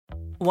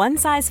One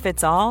size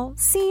fits all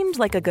seemed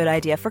like a good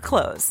idea for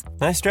clothes.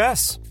 Nice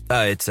dress.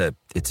 It's a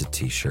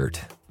t-shirt.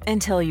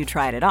 Until you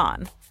tried it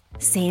on.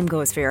 Same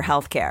goes for your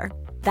healthcare.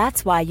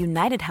 That's why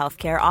United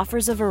Healthcare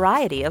offers a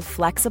variety of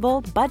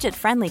flexible,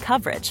 budget-friendly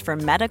coverage for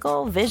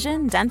medical,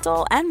 vision,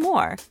 dental, and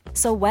more.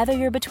 So whether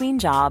you're between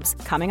jobs,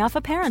 coming off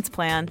a parent's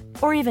plan,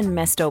 or even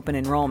missed open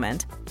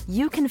enrollment,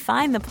 you can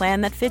find the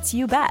plan that fits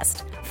you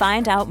best.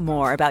 Find out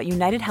more about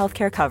United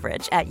Healthcare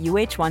coverage at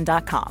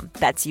uh1.com.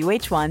 That's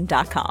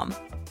uh1.com.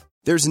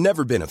 There's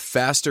never been a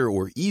faster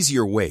or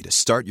easier way to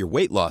start your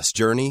weight loss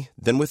journey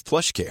than with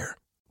PlushCare.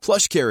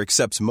 PlushCare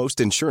accepts most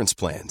insurance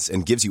plans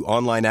and gives you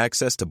online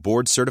access to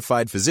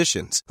board-certified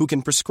physicians who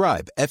can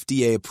prescribe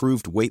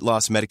FDA-approved weight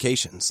loss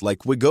medications like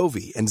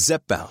Wegovy and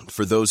Zepbound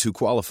for those who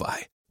qualify.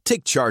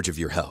 Take charge of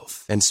your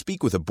health and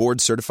speak with a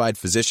board-certified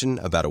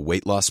physician about a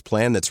weight loss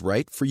plan that's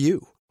right for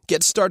you.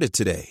 Get started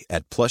today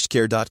at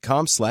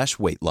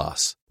plushcare.com/weight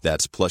loss.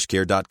 That's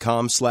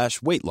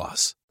plushcare.com/weight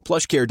loss.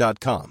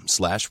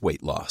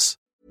 plushcare.com/weight loss.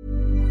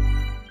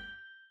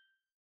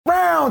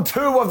 Round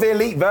 2 of the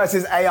Elite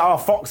vs. AR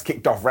Fox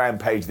kicked off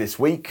Rampage this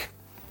week.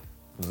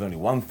 There's only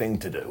one thing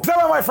to do. So,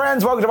 my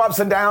friends, welcome to Ups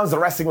and Downs, the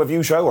wrestling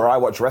review show where I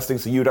watch wrestling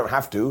so you don't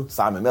have to.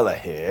 Simon Miller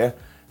here.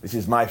 This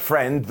is my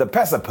friend, the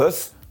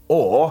Pessipus,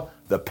 or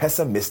the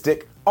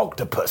Pessimistic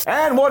Octopus.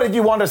 And what did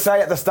you want to say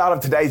at the start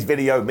of today's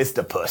video,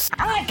 Mr. Puss?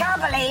 I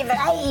can't believe that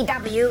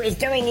AEW is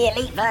doing the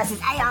Elite versus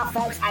AR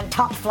Fox and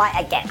Top Flight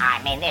again.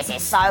 I mean, this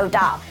is so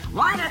dumb.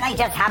 Why don't they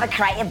just have a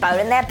creative bone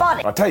in their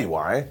body? I'll tell you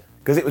why.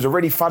 Because it was a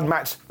really fun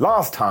match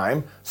last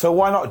time, so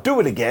why not do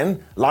it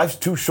again? Life's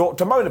too short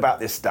to moan about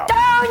this stuff.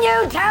 Don't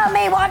you tell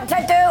me what to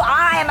do.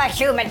 I am a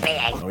human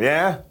being. Oh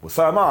yeah? Well,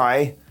 so am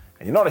I.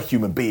 And you're not a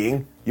human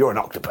being, you're an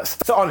octopus.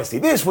 So honestly,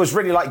 this was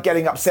really like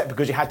getting upset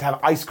because you had to have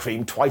ice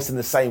cream twice in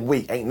the same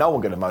week. Ain't no one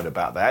gonna moan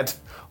about that.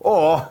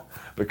 Or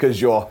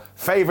because your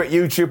favourite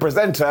YouTube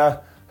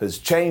presenter has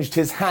changed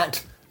his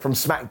hat from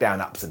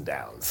SmackDown Ups and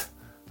Downs.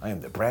 I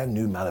am the brand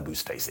new Malibu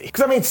Stacy.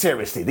 Because I mean,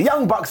 seriously, the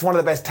Young Bucks are one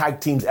of the best tag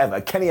teams ever.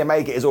 Kenny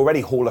Omega is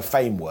already Hall of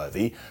Fame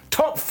worthy.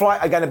 Top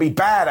Flight are going to be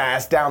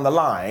badass down the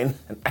line.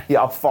 And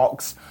AR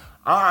Fox,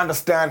 I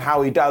understand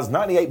how he does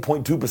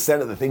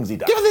 98.2% of the things he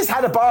does. Given this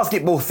had a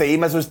basketball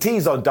theme, as was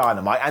teased on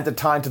Dynamite, and to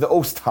tie into the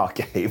All-Star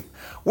game,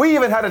 we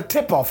even had a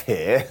tip-off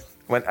here.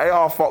 When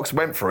AR Fox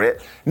went for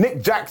it,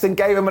 Nick Jackson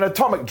gave him an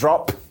atomic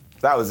drop.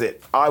 That was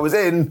it. I was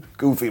in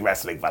Goofy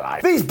Wrestling for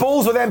life. These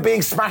balls were then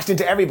being smashed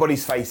into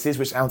everybody's faces,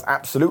 which sounds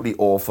absolutely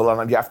awful,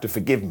 and you have to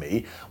forgive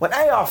me. When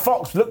AR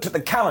Fox looked at the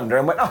calendar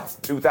and went, oh, it's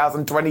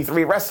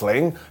 2023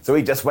 wrestling, so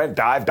he just went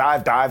dive,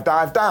 dive, dive,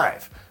 dive,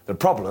 dive. The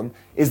problem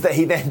is that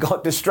he then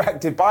got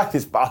distracted by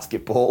this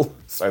basketball,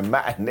 so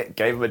Matt and Nick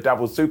gave him a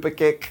double super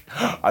kick.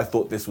 I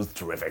thought this was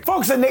terrific.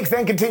 Fox and Nick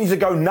then continued to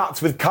go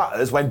nuts with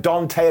cutters when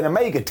Dante and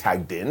Omega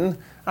tagged in.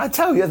 I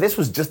tell you, this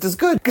was just as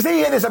good. Because he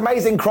hit this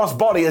amazing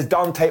crossbody as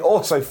Dante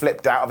also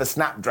flipped out of a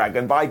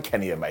Snapdragon by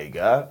Kenny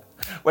Omega.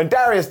 When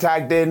Darius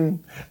tagged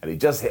in, and he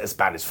just hit a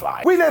Spanish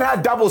fly. We then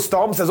had double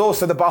stomps as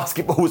also the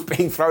basketball was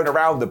being thrown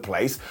around the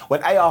place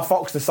when AR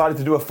Fox decided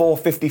to do a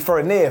 450 for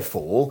a near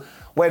fall.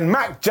 When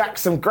Mac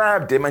Jackson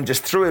grabbed him and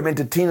just threw him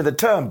into Tina the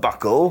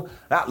Turnbuckle,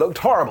 that looked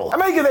horrible.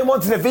 Omega then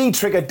wanted to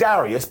V-trigger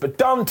Darius, but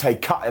Dante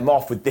cut him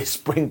off with this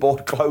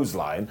springboard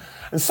clothesline.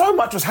 And so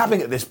much was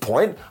happening at this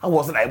point, I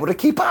wasn't able to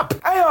keep up.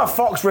 AR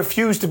Fox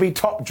refused to be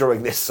top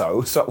during this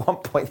so at one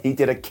point he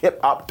did a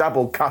kip-up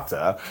double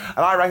cutter, and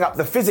I rang up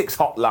the physics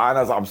hotline.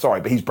 I was like, I'm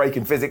sorry, but he's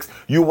breaking physics.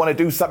 You want to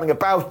do something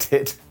about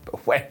it?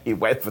 But when he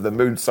went for the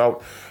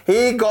moonsault,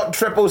 he got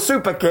triple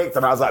super kicked,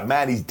 and I was like,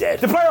 man, he's dead.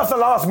 To play off the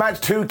last match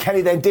too,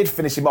 Kenny then did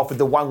finish him off with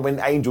the one-win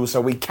angel, so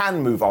we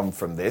can move on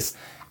from this.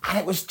 And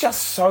it was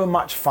just so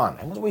much fun.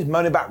 I was always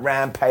moaning about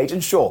Rampage,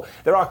 and sure,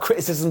 there are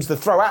criticisms to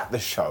throw at the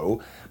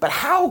show, but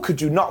how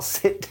could you not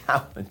sit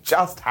down and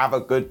just have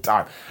a good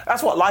time?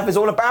 That's what life is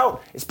all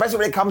about, especially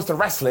when it comes to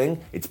wrestling.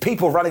 It's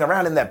people running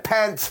around in their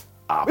pants.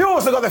 We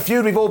also got the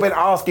feud we've all been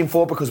asking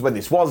for, because when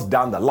this was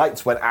done, the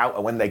lights went out,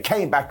 and when they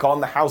came back on,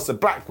 the House of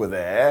Black were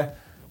there.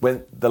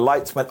 When the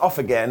lights went off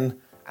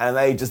again, and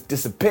they just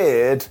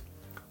disappeared.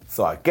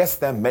 So I guess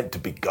they're meant to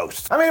be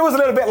ghosts. I mean, it was a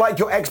little bit like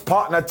your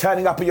ex-partner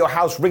turning up at your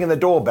house, ringing the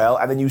doorbell,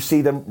 and then you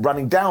see them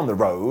running down the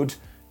road.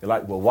 You're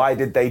like, well, why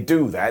did they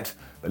do that?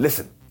 But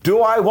listen, do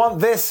I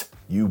want this?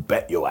 You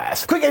bet your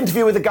ass. Quick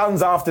interview with the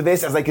Guns after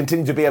this, as they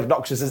continue to be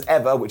obnoxious as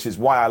ever, which is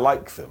why I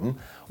like them.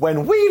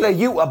 When Wheeler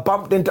Yuta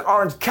bumped into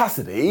Orange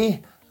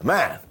Cassidy,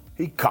 man,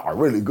 he cut a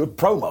really good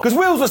promo. Because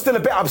Wills was still a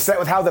bit upset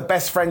with how the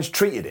best friends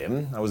treated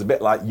him. I was a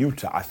bit like,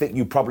 Yuta, I think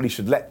you probably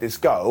should let this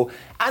go.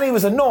 And he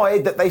was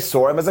annoyed that they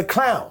saw him as a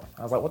clown.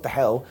 I was like, what the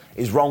hell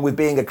is wrong with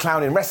being a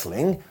clown in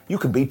wrestling? You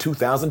can be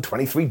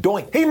 2023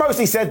 doink. He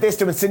mostly said this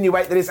to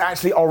insinuate that it's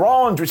actually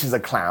Orange which is a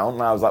clown.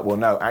 And I was like, well,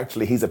 no,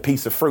 actually, he's a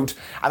piece of fruit.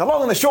 And the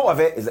long and the short of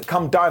it is that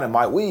come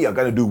Dynamite, we are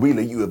going to do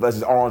Wheeler Yuta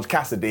versus Orange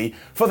Cassidy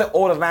for the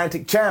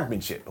All-Atlantic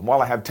Championship. And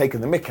while I have taken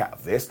the mick out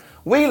of this,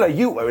 Wheeler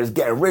Yuta is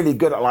getting really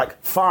good at,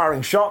 like,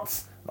 firing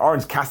shots.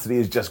 Orange Cassidy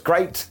is just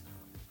great.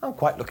 I'm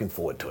quite looking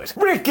forward to it.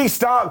 Ricky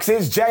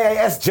Starks'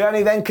 JAS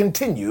journey then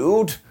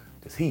continued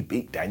because he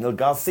beat Daniel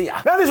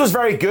Garcia. Now, this was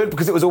very good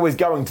because it was always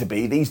going to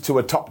be. These two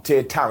are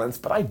top-tier talents,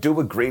 but I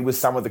do agree with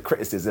some of the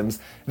criticisms.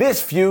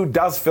 This feud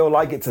does feel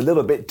like it's a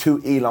little bit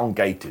too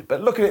elongated.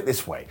 But look at it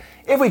this way.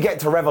 If we get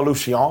to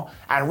Revolution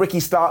and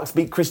Ricky Starks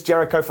beat Chris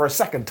Jericho for a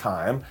second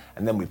time,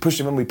 and then we push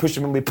him and we push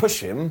him and we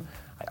push him,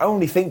 I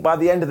only think by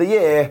the end of the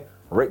year,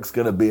 Rick's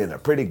going to be in a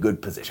pretty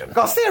good position.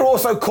 Garcia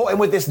also caught him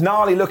with this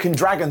gnarly-looking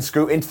dragon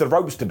screw into the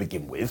ropes to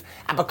begin with,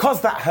 and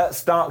because that hurt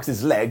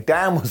Starks' leg,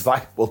 Dan was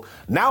like, well,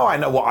 now I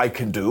know what I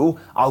can do.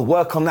 I'll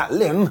work on that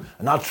limb,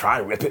 and I'll try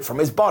and rip it from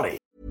his body.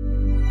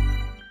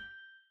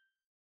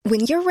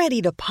 When you're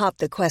ready to pop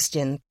the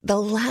question, the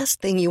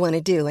last thing you want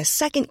to do is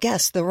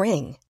second-guess the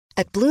ring.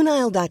 At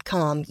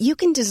BlueNile.com, you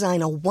can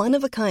design a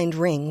one-of-a-kind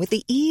ring with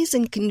the ease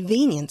and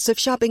convenience of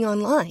shopping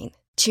online.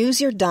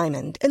 Choose your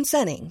diamond and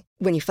setting.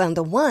 When you find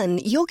the one,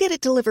 you'll get it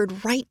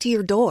delivered right to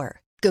your door.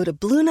 Go to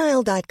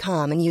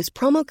BlueNile.com and use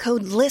promo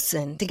code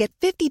LISTEN to get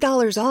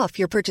 $50 off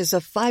your purchase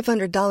of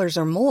 $500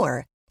 or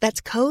more.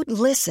 That's code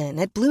LISTEN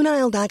at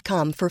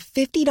BlueNile.com for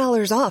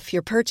 $50 off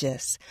your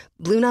purchase.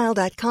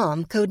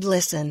 BlueNile.com, code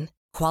LISTEN.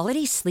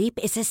 Quality sleep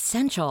is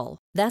essential.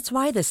 That's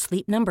why the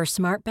Sleep Number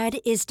Smart Bed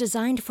is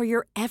designed for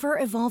your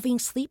ever-evolving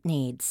sleep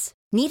needs.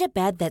 Need a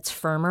bed that's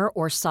firmer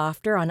or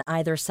softer on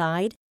either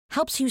side?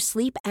 Helps you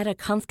sleep at a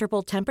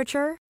comfortable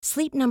temperature?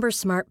 Sleep Number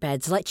Smart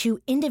Beds let you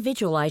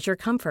individualize your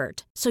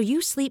comfort, so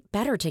you sleep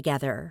better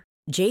together.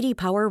 J.D.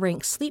 Power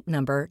ranks Sleep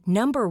Number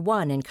number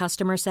 1 in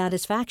customer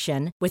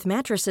satisfaction with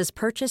mattresses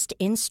purchased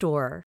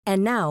in-store.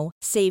 And now,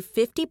 save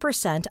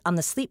 50% on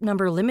the Sleep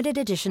Number Limited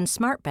Edition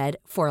Smart Bed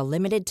for a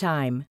limited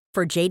time.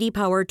 For J.D.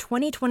 Power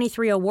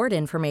 2023 award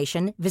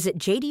information, visit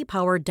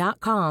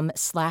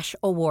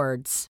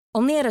jdpower.com/awards.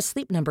 Only at a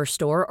Sleep Number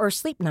store or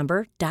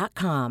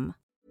sleepnumber.com.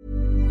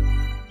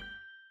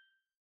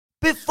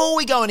 Before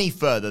we go any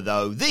further,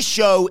 though, this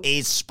show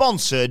is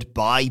sponsored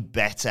by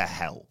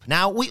BetterHelp.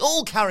 Now, we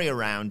all carry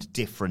around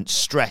different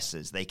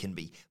stressors. They can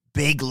be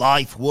big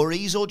life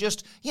worries or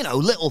just,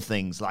 little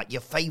things like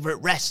your favorite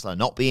wrestler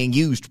not being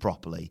used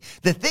properly.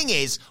 The thing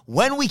is,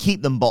 when we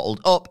keep them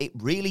bottled up, it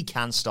really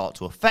can start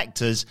to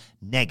affect us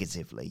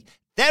negatively.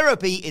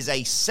 Therapy is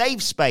a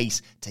safe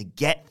space to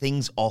get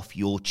things off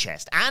your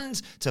chest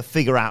and to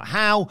figure out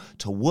how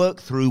to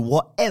work through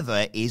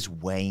whatever is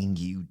weighing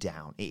you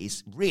down. It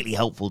is really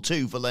helpful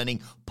too for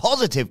learning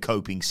positive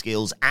coping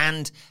skills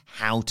and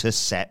how to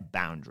set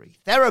boundaries.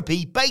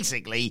 Therapy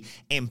basically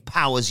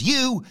empowers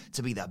you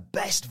to be the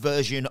best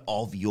version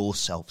of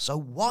yourself. So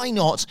why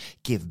not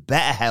give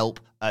BetterHelp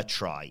a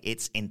try?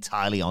 It's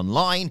entirely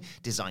online,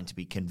 designed to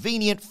be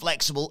convenient,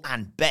 flexible,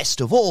 and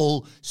best of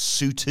all,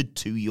 suited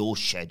to your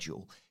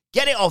schedule.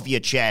 Get it off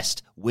your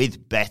chest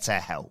with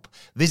BetterHelp.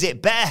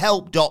 Visit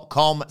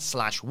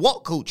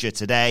betterhelp.com/whatculture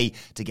today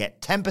to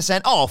get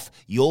 10% off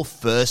your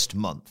first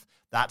month.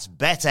 That's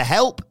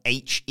BetterHelp,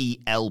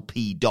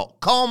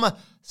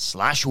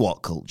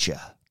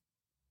 HELP.com/whatculture.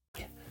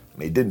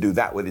 He didn't do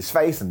that with his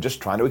face and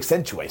just trying to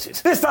accentuate it.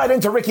 This tied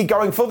into Ricky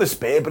going for the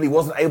spear, but he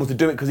wasn't able to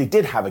do it because he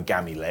did have a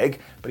gammy leg,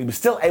 but he was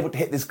still able to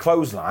hit this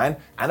clothesline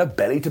and a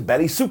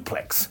belly-to-belly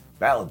suplex.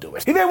 That'll do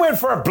it. He then went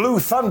for a blue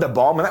thunder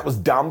bomb, and that was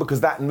dumb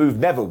because that move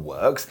never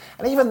works.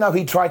 And even though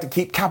he tried to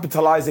keep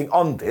capitalizing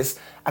on this,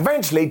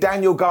 eventually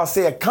Daniel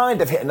Garcia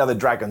kind of hit another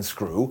dragon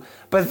screw,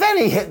 but then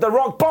he hit the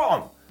rock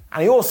bottom.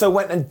 And he also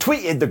went and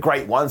tweeted the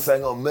great one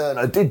saying, "Oh man,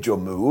 I did your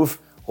move.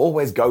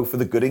 Always go for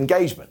the good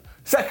engagement."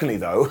 Secondly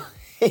though,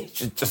 he's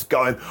just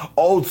going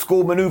old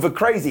school maneuver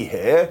crazy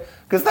here,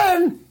 because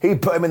then he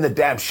put him in the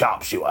damn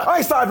sharpshooter.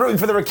 I started rooting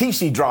for the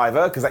Rikishi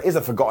driver, because that is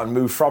a forgotten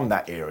move from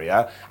that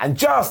area, and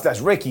just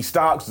as Ricky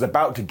Starks was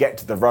about to get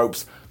to the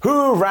ropes,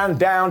 who ran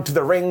down to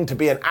the ring to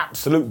be an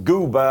absolute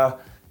goober?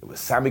 It was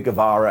Sammy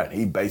Guevara, and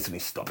he basically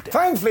stopped it.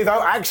 Thankfully,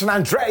 though, Action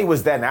Andretti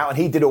was there now, and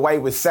he did away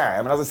with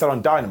Sam. And as I said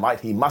on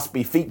Dynamite, he must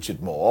be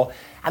featured more.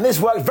 And this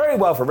worked very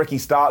well for Ricky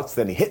Starks.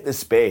 Then he hit the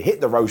spear,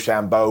 hit the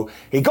Rochambeau,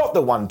 he got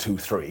the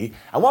 1-2-3.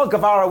 And while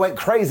Guevara went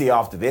crazy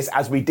after this,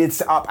 as we did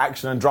set up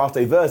Action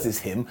Andretti versus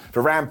him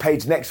for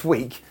Rampage next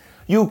week,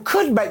 you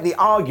could make the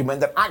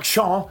argument that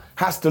Action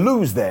has to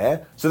lose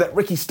there so that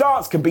Ricky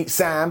Starks can beat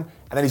Sam,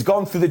 and then he's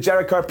gone through the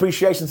Jericho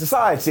Appreciation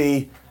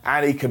Society,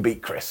 and he can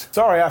beat Chris.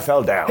 Sorry, I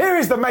fell down. Here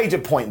is the major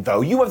point,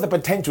 though. You have the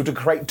potential to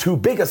create two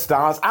bigger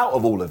stars out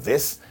of all of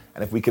this,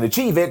 and if we can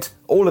achieve it,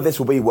 all of this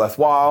will be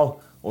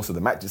worthwhile. Also, the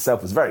match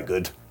itself was very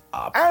good.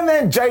 And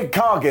then Jade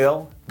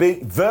Cargill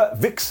beat the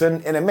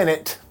Vixen in a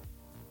minute.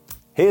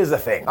 Here's the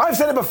thing. I've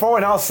said it before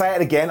and I'll say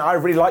it again. I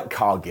really like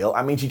Cargill.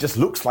 I mean, she just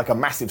looks like a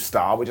massive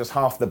star, which is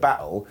half the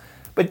battle.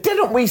 But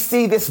didn't we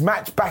see this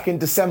match back in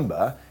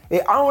December?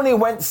 It only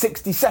went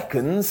 60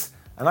 seconds,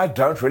 and I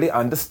don't really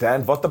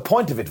understand what the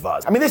point of it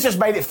was. I mean, this just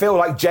made it feel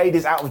like Jade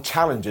is out of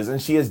challenges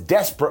and she is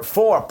desperate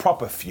for a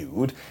proper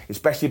feud,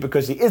 especially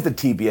because she is the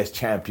TBS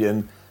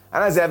champion.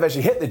 And as ever,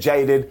 she hit the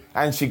Jaded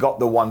and she got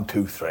the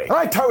 1-2-3. And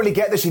I totally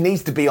get that she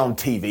needs to be on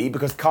TV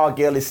because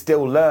Cargill is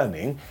still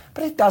learning,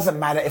 but it doesn't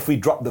matter if we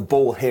drop the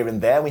ball here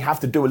and there. We have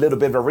to do a little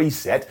bit of a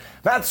reset.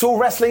 That's all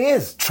wrestling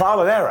is,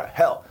 trial and error.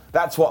 Hell,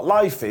 that's what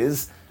life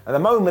is. At the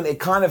moment, it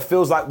kind of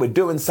feels like we're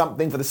doing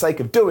something for the sake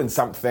of doing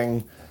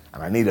something,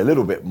 and I need a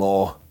little bit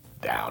more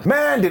down.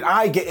 Man, did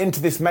I get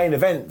into this main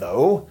event,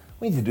 though.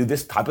 We need to do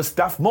this type of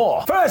stuff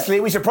more. Firstly,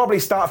 we should probably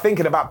start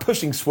thinking about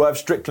pushing Swerve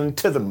Strickland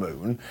to the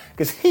moon,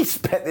 because he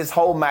spent this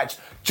whole match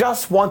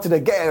just wanting to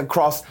get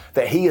across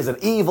that he is an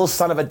evil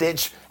son of a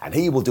ditch, and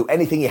he will do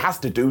anything he has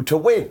to do to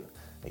win.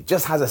 He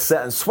just has a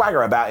certain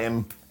swagger about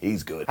him.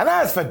 He's good. And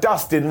as for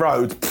Dustin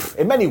Rhodes,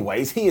 in many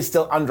ways, he is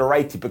still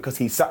underrated because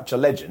he's such a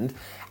legend.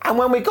 And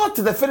when we got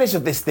to the finish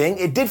of this thing,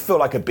 it did feel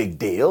like a big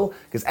deal,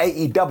 because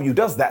AEW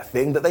does that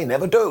thing that they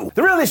never do.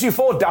 The real issue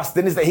for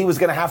Dustin is that he was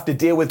going to have to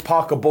deal with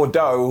Parker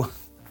Bordeaux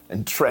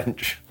and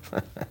Trench.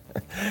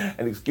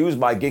 And excuse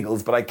my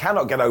giggles, but I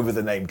cannot get over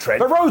the name Trench.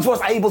 But Rhodes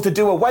was able to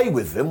do away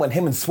with them when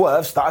him and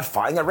Swerve started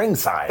fighting at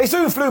ringside. They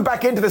soon flew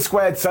back into the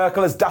squared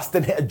circle as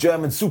Dustin hit a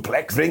German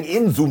suplex, bring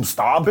in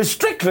Zoomstar. But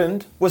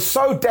Strickland was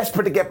so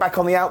desperate to get back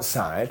on the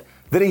outside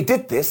that he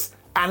did this,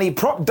 and he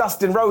propped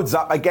Dustin Rhodes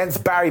up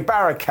against Barry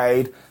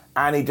Barricade,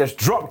 and he just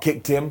drop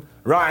kicked him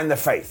right in the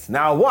face.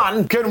 Now,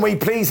 one, can we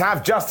please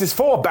have justice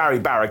for Barry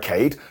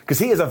Barricade? Because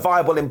he is a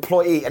viable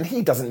employee and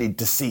he doesn't need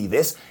to see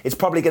this. It's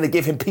probably going to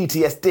give him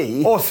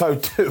PTSD. Also,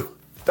 two,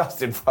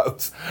 Dustin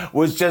Rhodes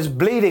was just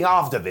bleeding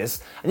after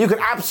this, and you can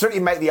absolutely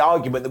make the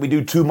argument that we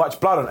do too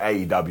much blood on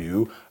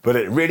AEW, but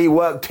it really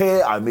worked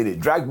here. I mean, it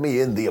dragged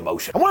me in the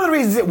emotion. And one of the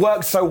reasons it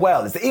works so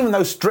well is that even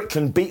though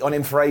Strickland beat on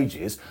him for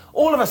ages,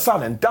 all of a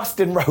sudden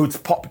Dustin Rhodes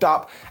popped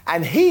up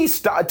and he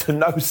started to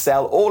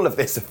no-sell all of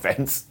this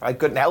offense. I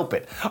couldn't help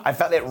it. I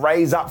felt it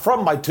raise up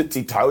from my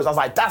tootsie toes. I was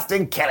like,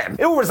 Dustin, kill him.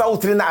 It all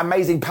resulted in that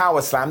amazing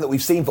power slam that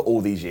we've seen for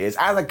all these years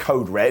as a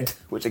code red,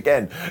 which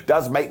again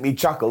does make me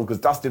chuckle because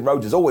Dustin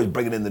Rhodes is always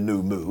bringing in the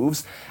new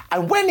moves.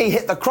 And when he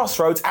hit the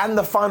Crossroads and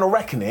the Final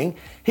Reckoning,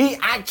 he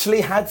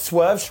actually had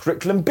Swerve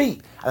Strickland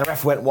beat. And the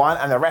ref went 1,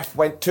 and the ref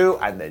went 2,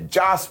 and then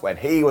just when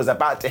he was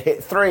about to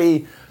hit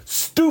 3,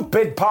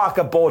 stupid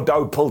Parker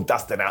Bordeaux pulled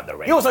Dustin out the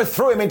ring. He also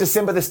threw him into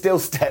Simba the Steel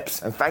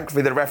Steps, and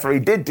thankfully the referee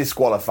did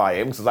disqualify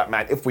him, because I was like,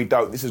 man, if we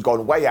don't, this has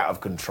gone way out of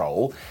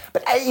control.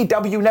 But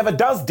AEW never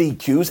does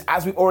DQs,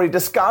 as we've already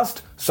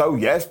discussed, so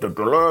yes,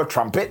 the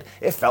trumpet,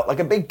 it felt like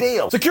a big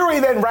deal. Security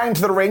then ran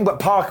to the ring, but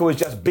Parker was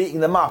just beating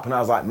them up, and I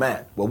was like,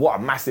 man, well,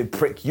 what a massive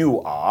prick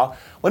you are,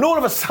 when all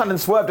of a sudden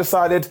Swerve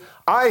decided,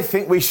 I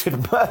think we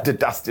should murder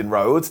Dustin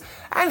Rhodes,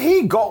 and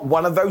he got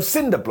one of those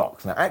cinder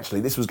blocks. Now, actually,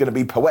 this was going to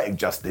be poetic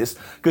justice,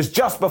 because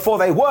just before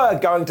they were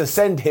going to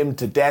send him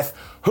to death,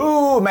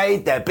 who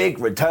made their big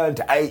return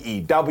to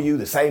AEW,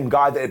 the same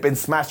guy that had been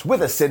smashed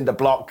with a cinder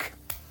block?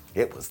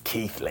 It was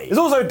Keith Lee. This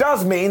also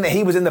does mean that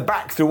he was in the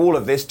back through all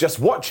of this, just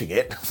watching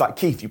it. It's like,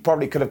 Keith, you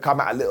probably could have come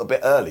out a little bit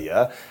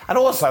earlier. And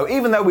also,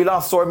 even though we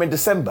last saw him in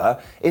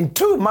December, in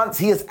 2 months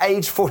he has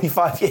aged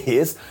 45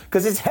 years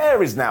because his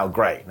hair is now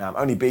grey. Now, I'm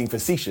only being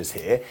facetious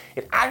here.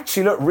 It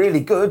actually looked really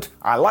good.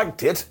 I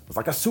liked it. It was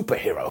like a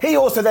superhero. He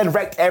also then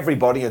wrecked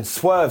everybody, and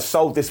Swerve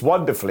sold this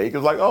wonderfully. He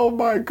was like, oh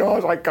my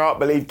gosh, I can't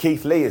believe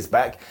Keith Lee is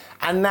back.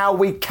 And now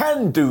we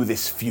can do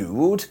this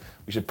feud.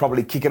 We should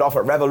probably kick it off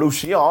at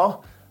Revolution.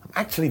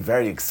 I'm actually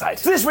very excited.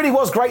 So this really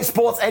was great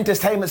sports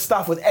entertainment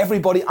stuff with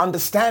everybody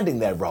understanding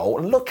their role,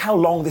 and look how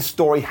long this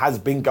story has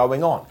been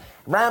going on.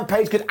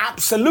 Rampage could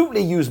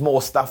absolutely use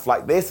more stuff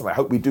like this, and I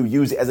hope we do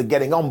use it as a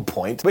getting on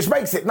point, which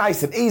makes it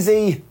nice and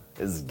easy.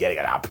 Is getting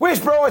it up.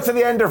 Which brought us to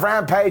the end of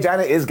Rampage, and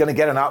it is going to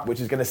get an up,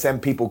 which is going to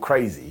send people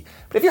crazy.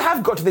 But if you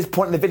have got to this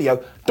point in the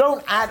video,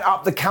 don't add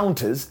up the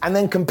counters and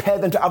then compare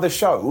them to other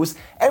shows.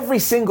 Every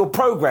single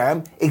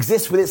program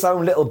exists with its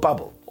own little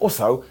bubble.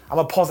 Also, I'm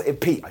a positive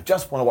Pete. I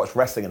just want to watch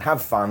wrestling and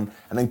have fun,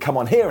 and then come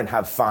on here and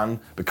have fun,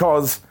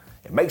 because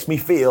it makes me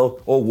feel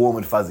all warm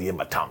and fuzzy in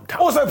my tum-tum.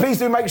 Also, please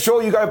do make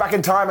sure you go back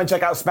in time and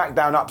check out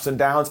SmackDown Ups and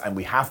Downs, and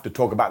we have to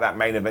talk about that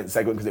main event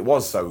segment because it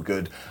was so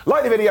good.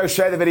 Like the video,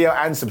 share the video,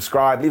 and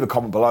subscribe. Leave a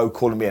comment below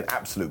calling me an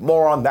absolute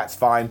moron. That's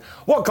fine.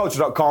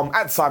 WhatCulture.com,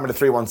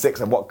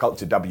 @Simon316, and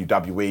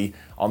WhatCultureWWE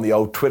on the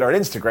old Twitter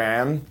and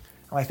Instagram. And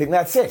I think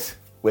that's it.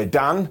 We're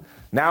done.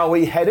 Now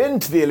we head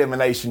into the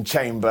Elimination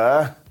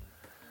Chamber.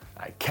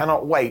 I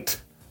cannot wait.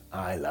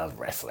 I love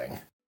wrestling.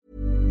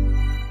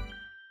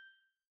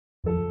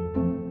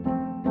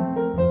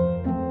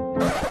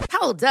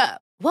 Hold up.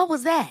 What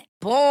was that?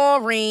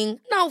 Boring.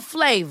 No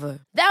flavor.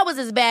 That was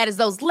as bad as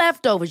those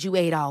leftovers you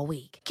ate all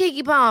week.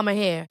 Keke Palmer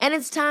here, and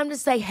it's time to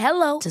say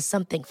hello to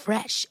something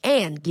fresh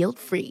and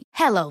guilt-free.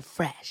 Hello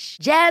Fresh.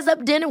 Jazz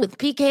up dinner with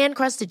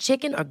pecan-crusted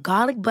chicken or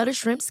garlic butter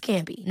shrimp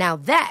scampi. Now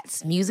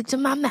that's music to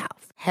my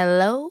mouth.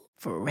 Hello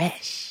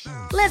Fresh.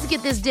 Let's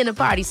get this dinner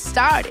party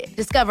started.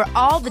 Discover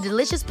all the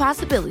delicious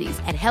possibilities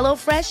at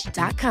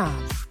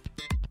HelloFresh.com.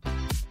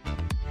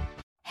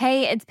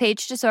 Hey, it's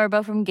Paige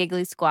DeSorbo from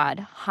Giggly Squad.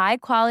 High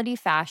quality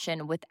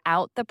fashion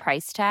without the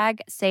price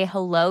tag. Say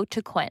hello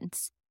to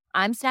Quince.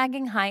 I'm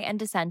snagging high-end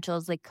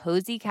essentials like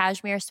cozy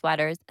cashmere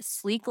sweaters,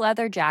 sleek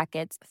leather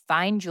jackets,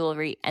 fine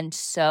jewelry, and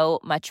so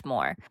much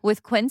more.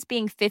 With Quince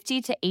being 50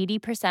 to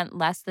 80%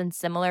 less than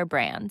similar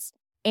brands.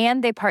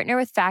 And they partner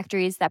with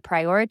factories that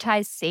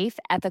prioritize safe,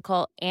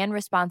 ethical, and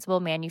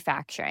responsible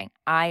manufacturing.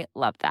 I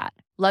love that.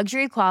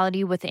 Luxury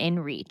quality within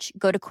reach.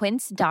 Go to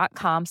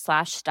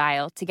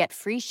quince.com/style to get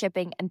free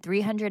shipping and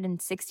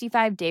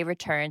 365-day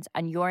returns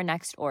on your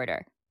next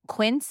order.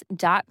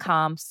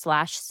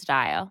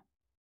 Quince.com/style.